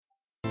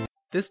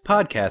This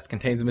podcast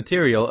contains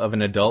material of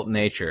an adult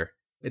nature.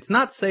 It's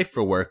not safe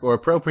for work or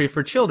appropriate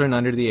for children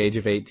under the age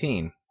of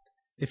 18.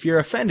 If you're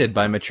offended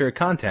by mature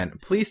content,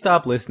 please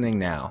stop listening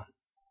now.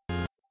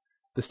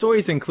 The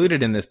stories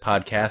included in this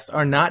podcast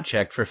are not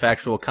checked for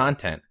factual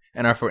content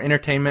and are for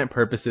entertainment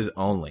purposes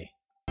only.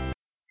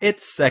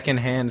 It's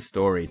secondhand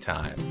story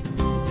time.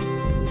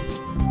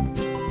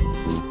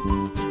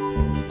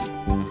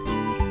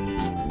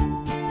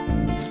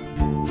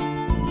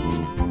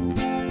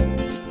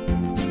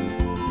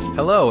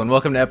 Hello, and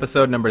welcome to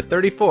episode number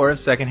 34 of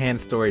Secondhand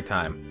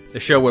Storytime, the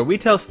show where we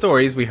tell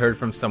stories we heard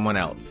from someone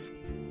else.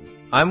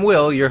 I'm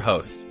Will, your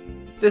host.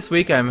 This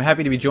week, I'm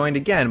happy to be joined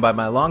again by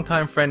my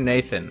longtime friend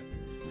Nathan.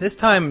 This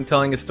time,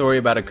 telling a story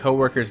about a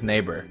coworker's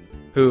neighbor,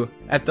 who,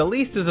 at the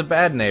least, is a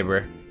bad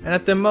neighbor, and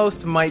at the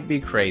most, might be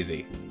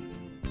crazy.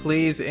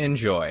 Please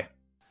enjoy.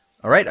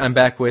 Alright, I'm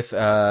back with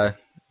my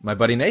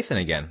buddy Nathan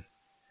again.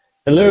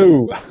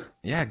 Hello.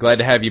 Yeah, glad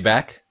to have you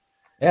back.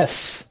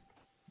 Yes.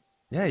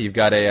 Yeah, you've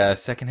got a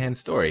secondhand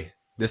story.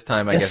 This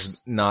time, I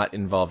guess, not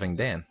involving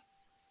Dan.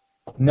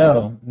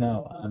 No.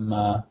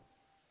 I'm.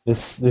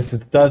 This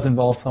does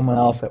involve someone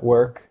else at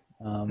work.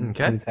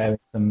 Okay. He's having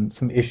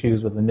some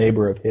issues with a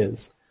neighbor of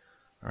his.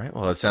 All right.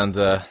 Well, it sounds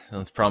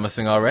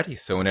promising already.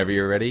 So whenever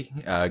you're ready,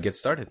 get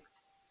started.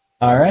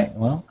 All right.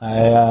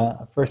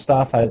 Well, first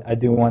off, I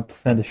do want to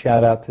send a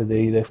shout out to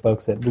the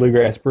folks at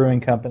Bluegrass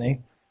Brewing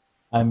Company.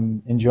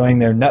 I'm enjoying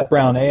their Nut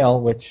Brown Ale,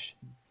 which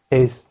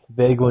tastes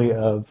vaguely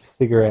of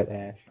cigarette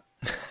ash.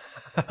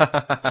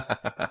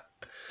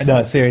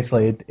 No,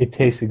 seriously, it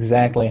tastes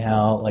exactly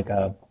how like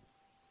a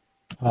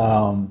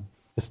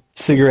just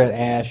cigarette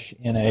ash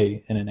in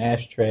an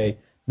ashtray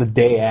the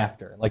day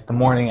after, like the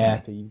morning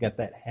after you get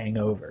that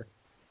hangover,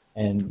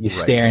 and you're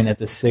staring at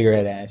the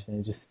cigarette ash, and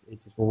it just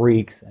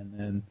reeks,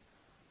 and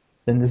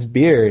then this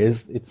beer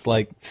it's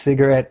like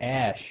cigarette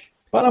ash,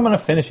 but I'm gonna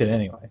finish it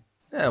anyway.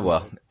 Yeah,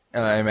 well,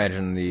 I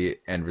imagine the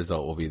end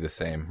result will be the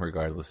same,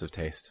 regardless of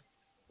taste.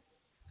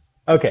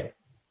 Okay,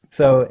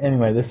 so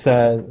anyway, this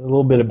a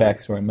little bit of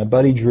backstory. My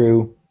buddy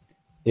Drew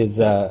is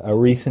a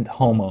recent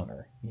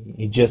homeowner.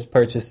 He just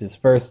purchased his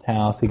first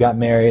house. He got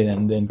married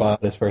and then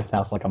bought his first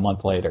house like a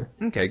month later.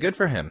 Okay, good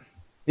for him.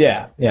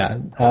 Yeah.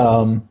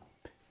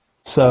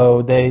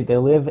 So they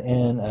live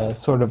in a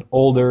sort of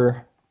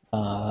older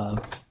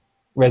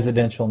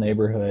residential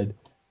neighborhood.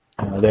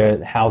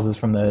 They're houses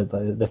from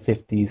the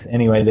 50s.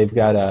 Anyway, they've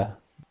got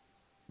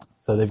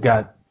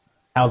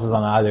houses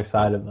on either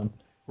side of them.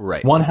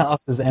 Right. One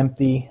house is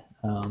empty,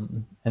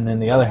 and then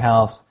the other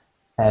house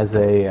has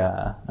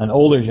an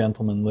older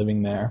gentleman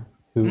living there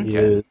who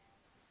is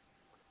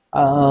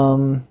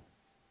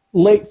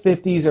late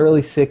 50s,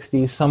 early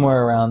 60s,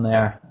 somewhere around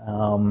there.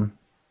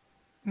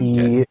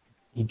 He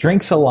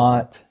drinks a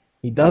lot.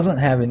 He doesn't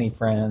have any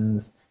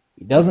friends.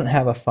 He doesn't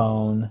have a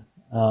phone,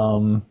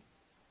 and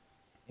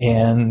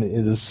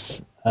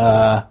is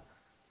kind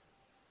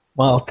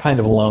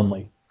of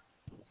lonely.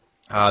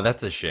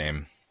 That's a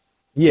shame.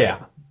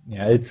 Yeah,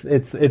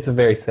 it's a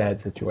very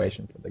sad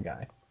situation for the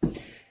guy.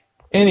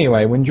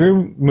 Anyway, when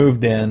Drew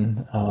moved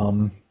in,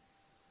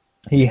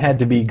 he had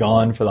to be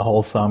gone for the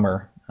whole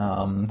summer.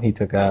 He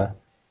took a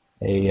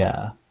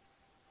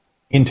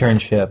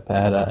internship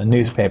at a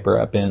newspaper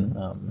up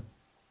in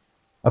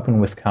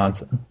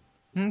Wisconsin.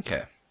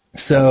 Okay.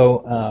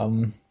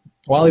 So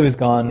while he was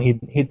gone,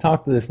 he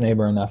talked to this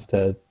neighbor enough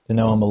to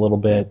know him a little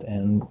bit.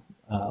 And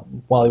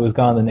while he was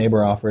gone, the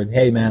neighbor offered,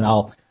 "Hey man,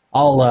 I'll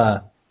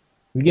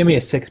you give me a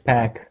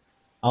 6-pack,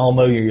 I'll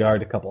mow your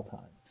yard a couple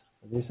times."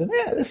 So Drew said,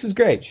 "Yeah, this is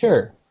great,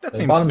 sure." That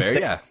So seems fair,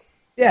 yeah.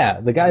 Yeah,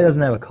 the guy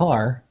doesn't have a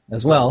ar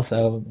as well,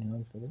 so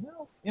he figured,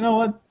 well, you know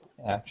what?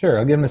 Yeah, sure,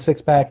 I'll give him a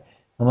 6-pack.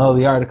 I'll mow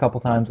the yard a couple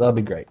times. That'll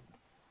be great.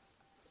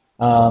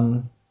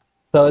 So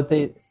at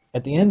the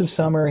end of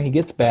summer, he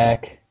gets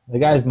back. The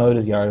guy's mowed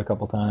his yard a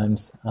couple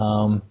times,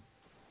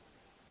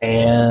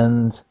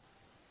 and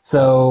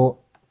so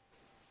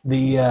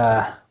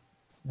the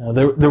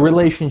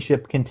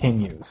relationship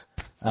continues.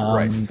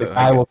 Right. So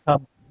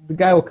The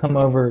guy will come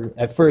over.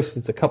 At first,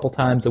 it's a couple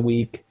times a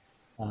week.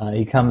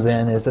 He comes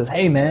in and says,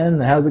 "Hey man,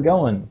 how's it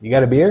going? You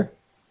got a beer?"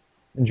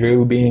 And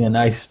Drew, being a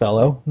nice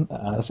fellow,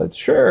 said,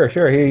 "Sure,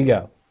 here you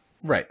go."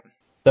 Right.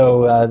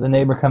 So the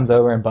neighbor comes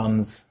over and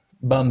bums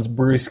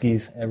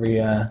brewskis every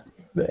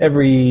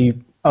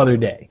other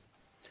day,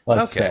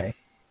 let's say.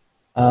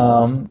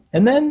 And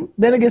then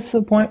it gets to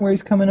the point where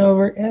he's coming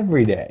over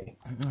every day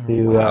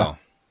to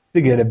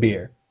get a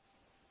beer,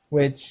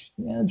 which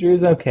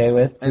Drew's okay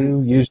with.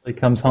 Drew usually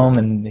comes home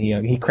and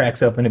he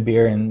cracks open a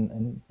beer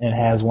and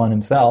has one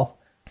himself.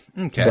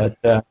 Okay.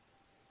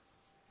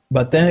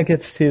 But then it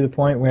gets to the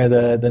point where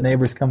the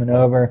neighbor's coming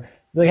over.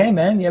 He's like, "Hey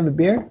man, you have a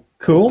beer?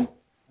 Cool.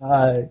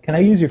 Can I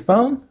use your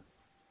phone?"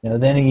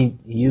 Then he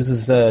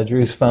uses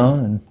Drew's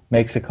phone and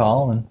makes a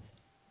call. And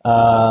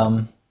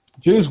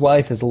Drew's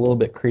wife is a little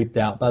bit creeped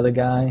out by the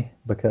guy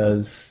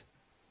because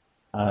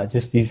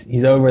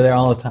he's over there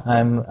all the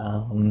time.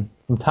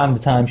 From time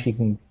to time, she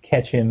can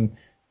catch him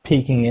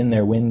peeking in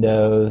their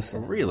windows.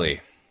 Really?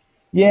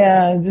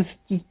 Yeah,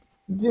 just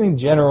doing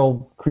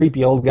general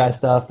creepy old guy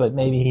stuff, but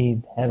maybe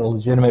he had a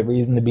legitimate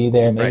reason to be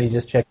there. Maybe he's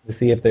just checking to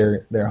see if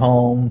they're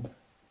home.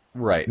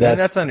 Right.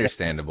 That's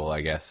understandable,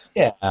 I guess.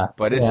 Yeah.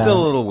 But it's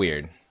still a little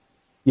weird.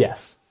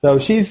 Yes. So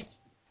she is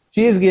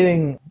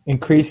getting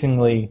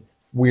increasingly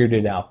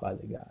weirded out by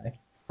the guy.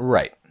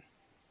 Right.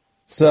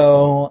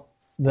 So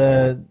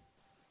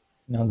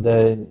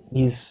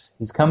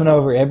he's coming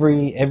over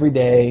every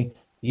day,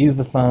 use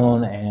the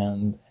phone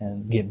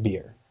and get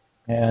beer.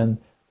 And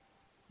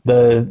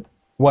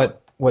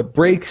what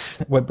breaks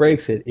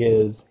it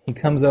is he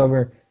comes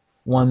over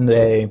one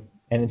day,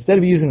 and instead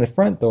of using the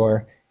front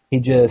door, he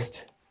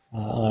just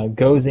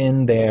goes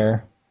in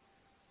their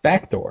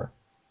back door.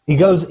 He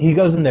goes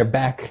in their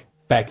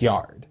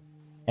backyard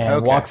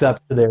and walks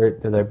up to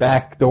their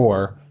back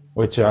door,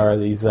 which are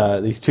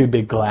these two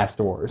big glass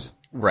doors.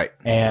 Right.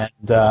 And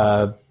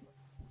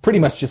pretty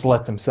much just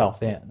lets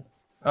himself in.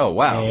 Oh,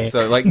 wow. And,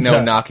 so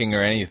no knocking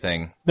or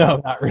anything.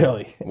 No, not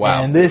really.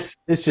 Wow. And this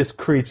just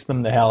creeps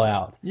them the hell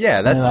out.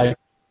 Yeah,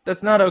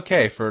 that's not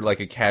okay for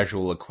a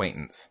casual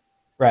acquaintance.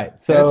 Right.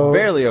 So it's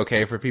barely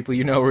okay for people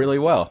you know really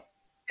well.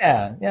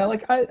 Yeah,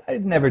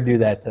 I'd never do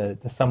that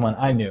to someone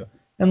I knew,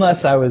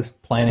 unless I was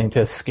planning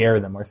to scare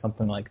them or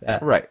something like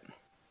that. Right.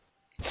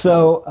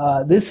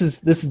 So this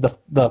is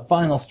the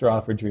final straw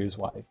for Drew's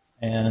wife,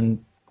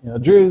 and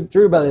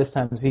Drew by this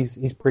time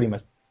he's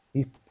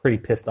pretty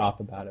pissed off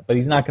about it, but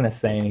he's not going to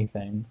say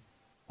anything.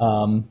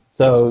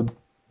 So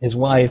his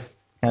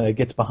wife kind of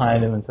gets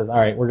behind him and says, "All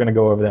right, we're going to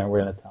go over there and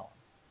we're going to tell him."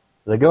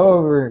 So they go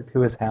over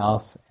to his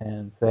house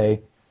and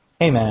say,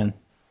 "Hey, man,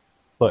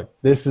 look,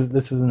 this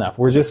is enough.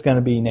 We're just going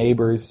to be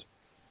neighbors.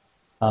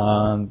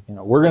 We're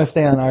going to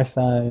stay on our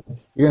side.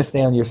 You're going to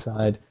stay on your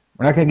side.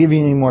 We're not going to give you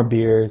any more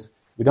beers.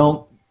 We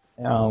don't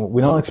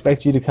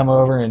expect you to come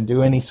over and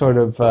do any sort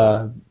of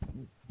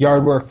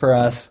yard work for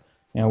us.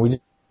 We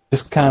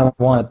just kind of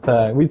want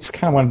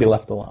to be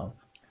left alone."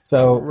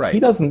 So right. he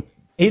doesn't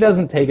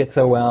take it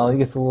so well. He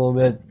gets a little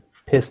bit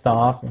pissed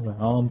off. He's like,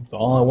 "Oh,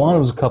 all I wanted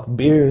was a couple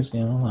beers.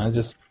 I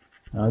just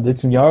did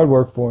some yard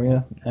work for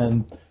you."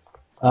 And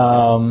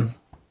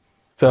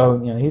so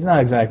he's not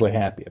exactly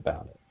happy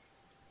about it.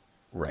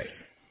 Right.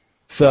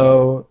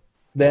 So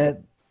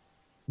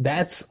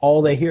that's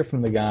all they hear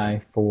from the guy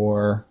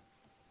for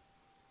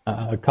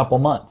a couple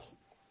months.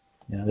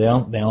 They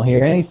don't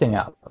hear anything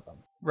out of him.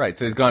 Right.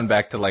 So he's gone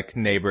back to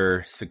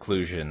neighbor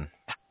seclusion.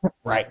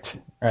 Right.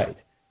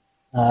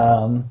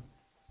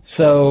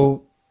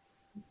 So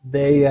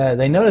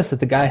they notice that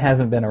the guy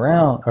hasn't been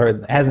around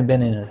or hasn't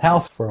been in his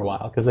house for a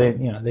while because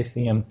they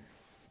see him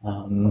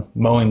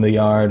mowing the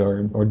yard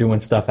or doing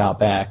stuff out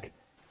back.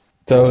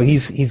 So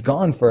he's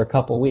gone for a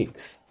couple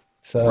weeks.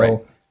 So right.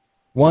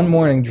 One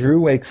morning, Drew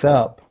wakes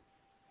up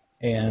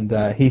and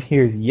he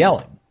hears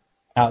yelling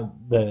out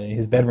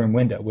his bedroom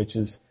window, which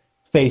is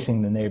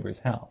facing the neighbor's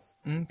house.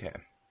 Okay.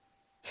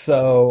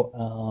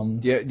 So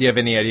do you have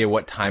any idea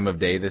what time of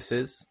day this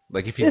is?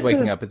 If he's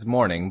waking up, it's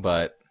morning,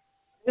 but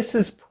this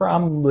is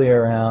probably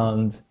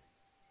around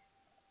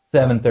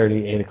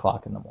 7:30, 8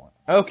 o'clock in the morning.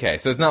 Okay,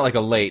 so it's not like a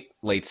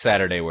late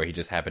Saturday where he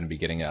just happened to be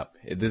getting up.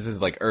 This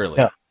is early.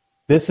 No,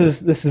 this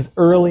is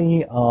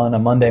early on a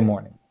Monday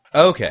morning.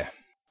 Okay.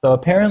 So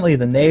apparently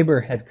the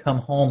neighbor had come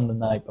home the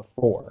night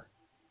before,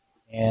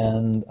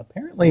 and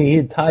apparently he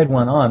had tied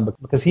one on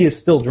because he is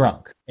still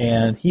drunk,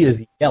 and he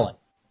is yelling.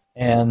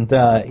 And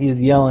he is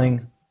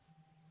yelling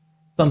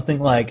something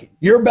like,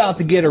 "You're about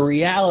to get a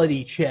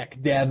reality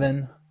check,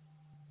 Devin."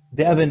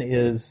 Devin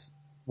is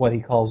what he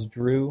calls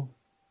Drew.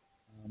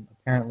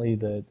 Apparently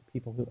the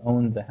people who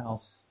owned the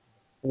house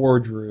before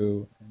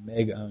Drew and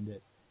Meg owned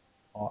it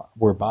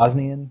were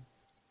Bosnian.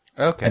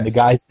 Okay. And the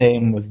guy's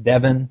name was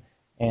Devin,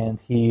 and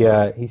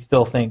he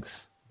still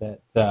thinks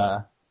that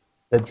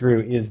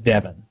Drew is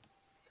Devin.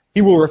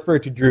 He will refer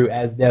to Drew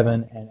as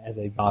Devin and as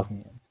a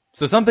Bosnian.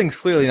 So something's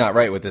clearly not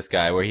right with this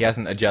guy where he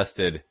hasn't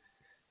adjusted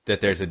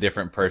that there's a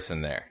different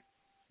person there.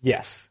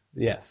 Yes.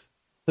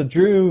 So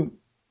Drew,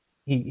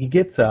 he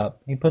gets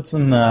up, he puts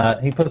some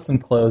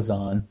clothes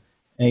on,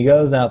 and he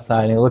goes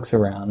outside and he looks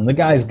around, and the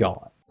guy's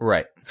gone.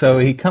 Right. So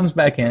he comes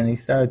back in and he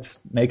starts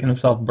making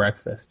himself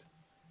breakfast.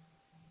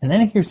 And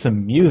then he hears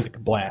some music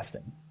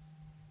blasting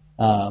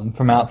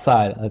from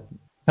outside,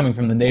 coming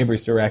from the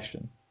neighbor's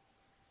direction.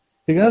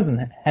 So he goes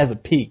and has a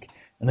peek,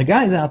 and the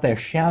guy's out there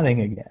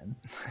shouting again.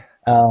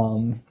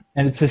 And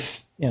it's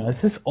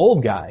this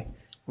old guy.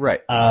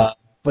 Right.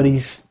 But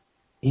he's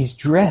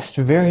dressed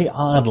very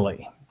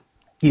oddly.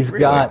 He's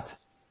really?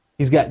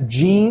 got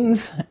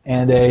jeans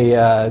and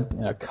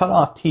a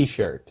cut-off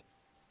T-shirt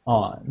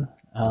on.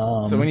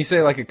 So when you say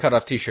a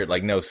cut-off T-shirt,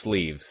 no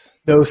sleeves.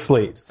 No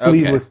sleeves.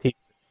 Sleeveless T-shirt.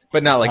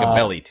 But not a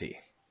belly tee.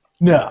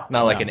 No.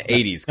 Not an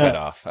 80s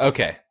cutoff.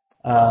 Okay.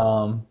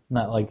 Not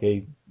like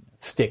a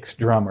Styx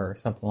drummer or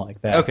something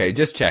like that. Okay,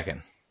 just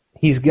checking.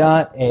 He's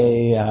got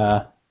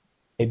a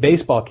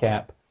baseball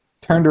cap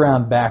turned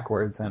around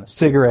backwards and a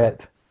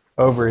cigarette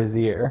over his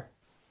ear.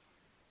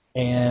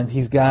 And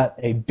he's got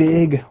a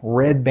big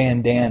red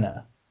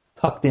bandana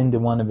tucked into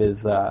one of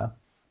his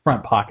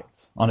front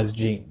pockets on his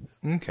jeans.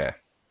 Okay.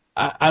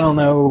 I don't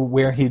know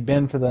where he'd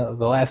been for the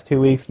last 2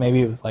 weeks.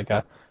 Maybe it was like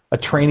a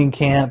training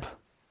camp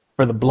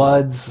for the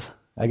Bloods.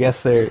 I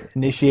guess they're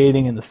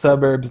initiating in the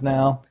suburbs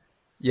now.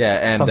 Yeah,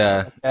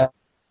 and like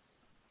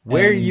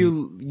where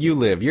you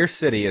live, your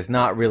city is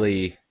not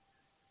really...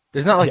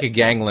 There's not like a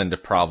gangland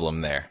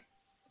problem there.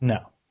 No.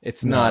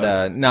 It's not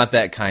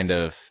that kind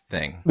of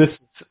thing.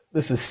 This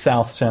is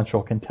South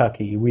Central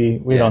Kentucky. We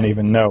don't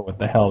even know what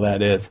the hell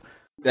that is.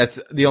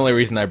 That's the only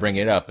reason I bring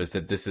it up, is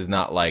that this is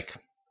not like...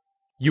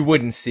 You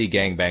wouldn't see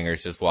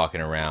gangbangers just walking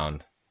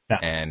around. No.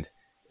 And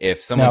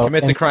if someone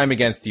commits a crime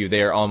against you,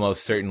 they are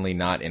almost certainly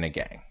not in a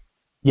gang.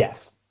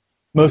 Yes.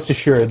 Most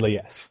assuredly,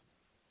 yes.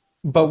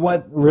 But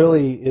what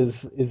really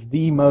is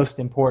the most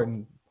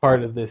important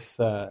part of this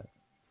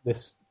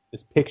this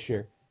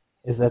picture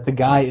is that the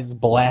guy is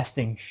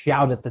blasting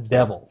 "Shout at the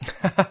Devil."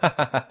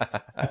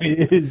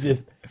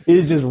 It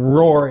is just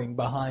roaring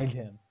behind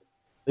him.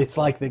 It's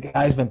like the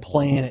guy's been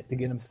playing it to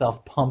get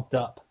himself pumped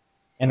up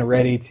and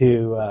ready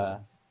to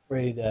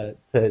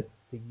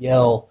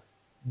yell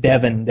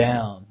Devin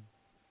down.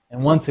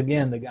 And once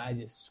again, the guy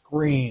just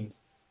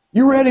screams,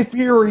 "You ready for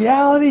your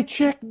reality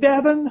check,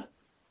 Devin?"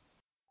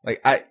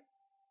 Like, I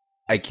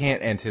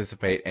can't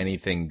anticipate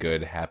anything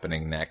good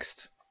happening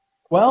next.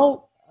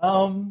 Well,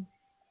 no.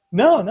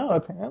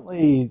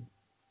 Apparently,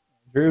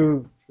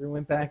 Drew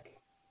went back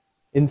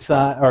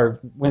inside, or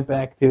went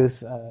back to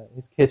his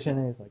kitchen,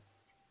 and he's like,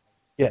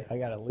 "Shit, I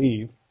gotta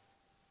leave.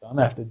 So I'm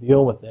gonna have to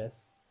deal with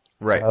this."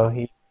 Right. So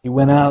he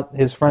went out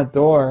his front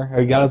door, or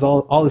he got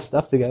all his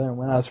stuff together and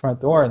went out his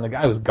front door, and the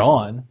guy was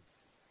gone.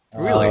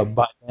 Really?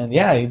 And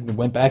yeah, he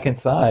went back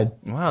inside.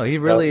 Wow, he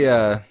really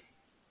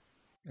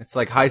it's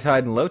like high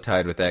tide and low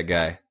tide with that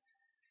guy.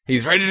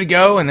 He's ready to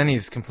go, and then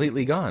he's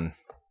completely gone.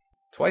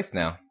 Twice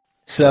now.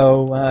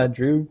 So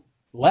Drew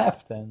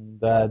left and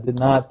did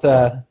not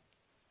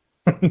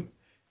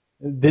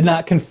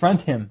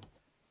confront him,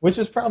 which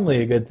is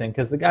probably a good thing,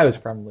 because the guy was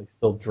probably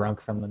still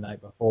drunk from the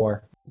night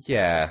before.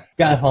 Yeah.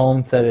 Got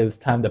home, said it was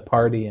time to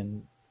party,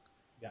 and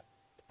got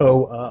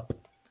toe up.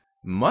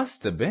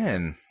 Must have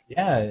been.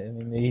 Yeah, I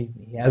mean,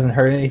 he hasn't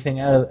heard anything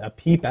a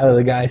peep out of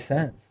the guy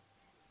since.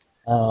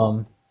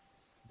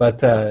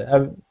 But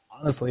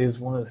honestly, it's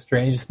one of the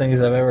strangest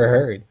things I've ever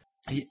heard.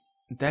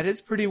 That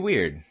is pretty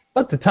weird.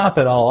 But to top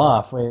it all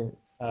off,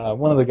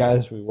 one of the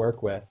guys we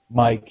work with,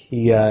 Mike,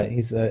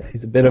 he's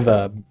a bit of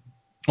a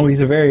he's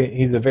a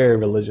very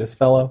religious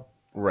fellow.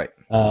 Right.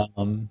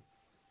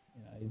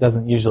 He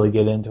doesn't usually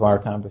get into our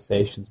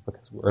conversations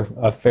because we're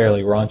a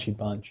fairly raunchy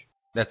bunch.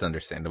 That's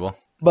understandable.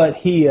 But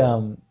he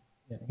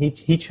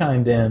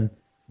chimed in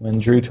when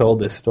Drew told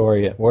this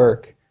story at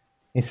work.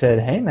 He said,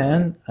 "Hey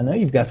man, I know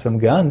you've got some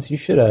guns. You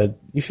should have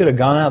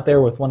gone out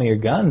there with one of your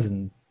guns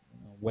and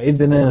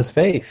waved it in his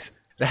face."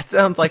 That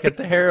sounds like a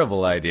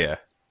terrible idea.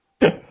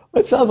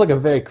 It sounds like a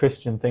very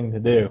Christian thing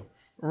to do.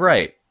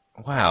 Right.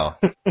 Wow.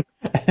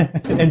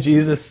 And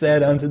Jesus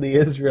said unto the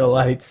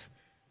Israelites,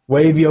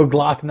 "Wave your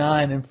Glock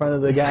 9 in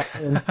front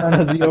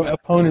of your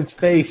opponent's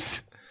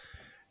face."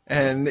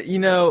 And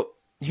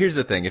here's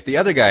the thing: if the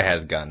other guy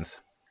has guns,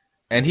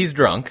 and he's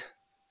drunk,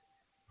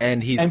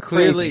 and he's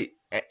clearly,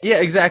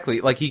 yeah,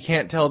 exactly, like he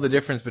can't tell the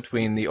difference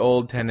between the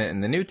old tenant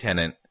and the new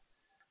tenant.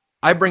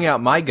 I bring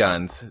out my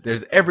guns,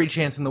 there's every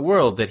chance in the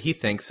world that he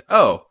thinks,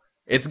 "Oh,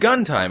 it's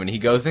gun time," and he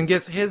goes and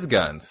gets his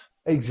guns.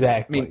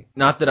 Exactly. I mean,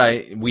 not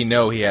that we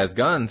know he has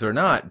guns or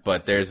not,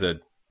 but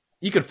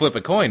you could flip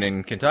a coin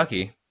in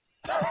Kentucky.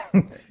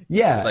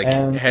 Yeah. Like,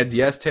 heads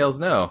yes, tails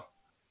no.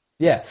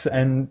 Yes,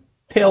 and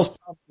tails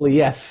probably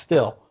yes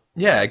still.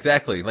 Yeah,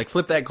 exactly. Like,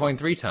 flip that coin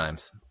 3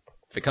 times.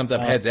 If it comes up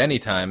heads any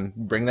time,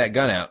 bring that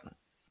gun out.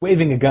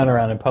 Waving a gun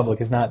around in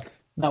public is not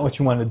what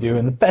you want to do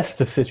in the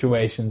best of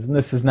situations, and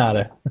this is not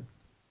a...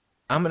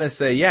 I'm going to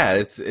say, yeah,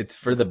 it's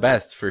for the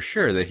best, for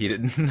sure, that he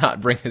did not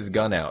bring his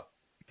gun out.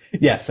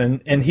 Yes,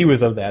 and he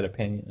was of that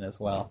opinion as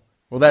well.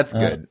 Well, that's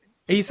good.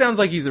 He sounds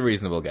like he's a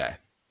reasonable guy.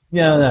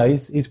 Yeah, no,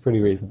 he's pretty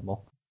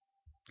reasonable.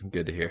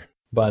 Good to hear.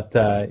 But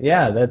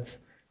yeah,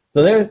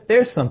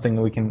 there's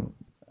something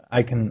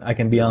I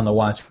can be on the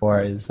watch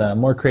for, is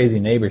more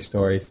crazy neighbor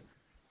stories.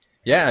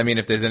 Yeah, I mean,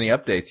 if there's any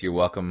updates, you're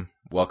welcome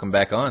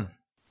back on.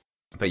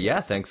 But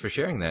yeah, thanks for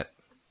sharing that.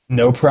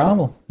 No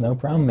problem,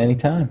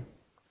 anytime.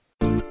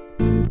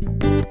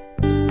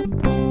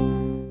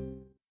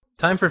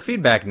 Time for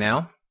feedback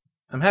now.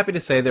 I'm happy to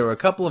say there were a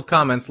couple of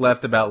comments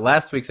left about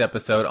last week's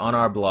episode on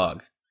our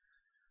blog.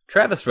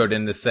 Travis wrote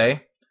in to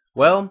say,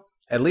 "Well,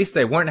 at least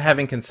they weren't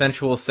having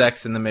consensual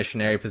sex in the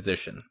missionary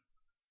position."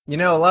 A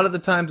lot of the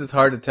times it's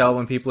hard to tell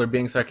when people are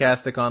being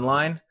sarcastic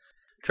online.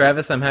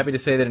 Travis, I'm happy to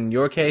say that in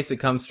your case it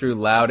comes through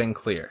loud and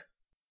clear.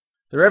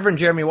 The Reverend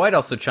Jeremy White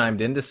also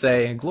chimed in to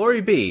say, "Glory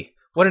be,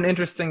 what an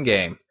interesting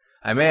game.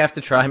 I may have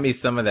to try me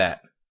some of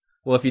that."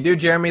 Well, if you do,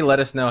 Jeremy,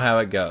 let us know how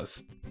it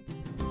goes.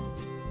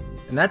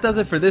 And that does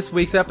it for this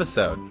week's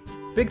episode.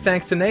 Big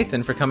thanks to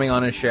Nathan for coming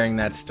on and sharing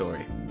that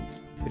story.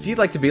 If you'd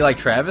like to be like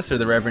Travis or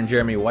the Reverend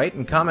Jeremy White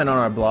and comment on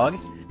our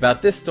blog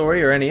about this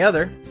story or any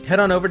other, head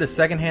on over to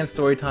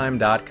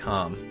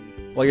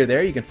secondhandstorytime.com. While you're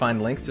there, you can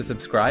find links to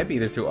subscribe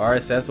either through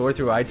RSS or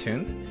through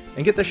iTunes,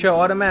 and get the show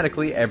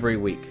automatically every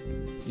week.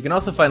 You can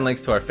also find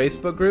links to our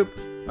Facebook group,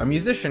 our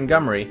musician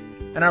Gummery,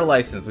 and our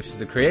license, which is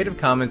the Creative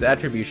Commons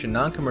Attribution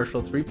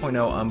Non-Commercial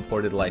 3.0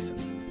 Unported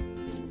license.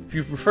 If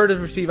you prefer to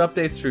receive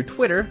updates through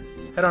Twitter,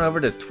 head on over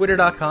to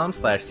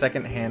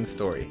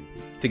twitter.com/secondhandstory.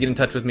 To get in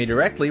touch with me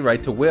directly,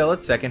 write to Will at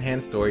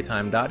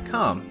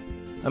secondhandstorytime.com.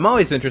 I'm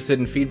always interested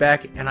in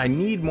feedback, and I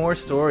need more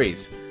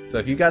stories. So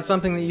if you got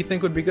something that you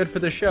think would be good for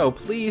the show,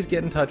 please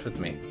get in touch with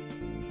me.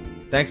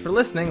 Thanks for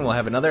listening. We'll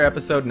have another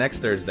episode next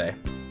Thursday.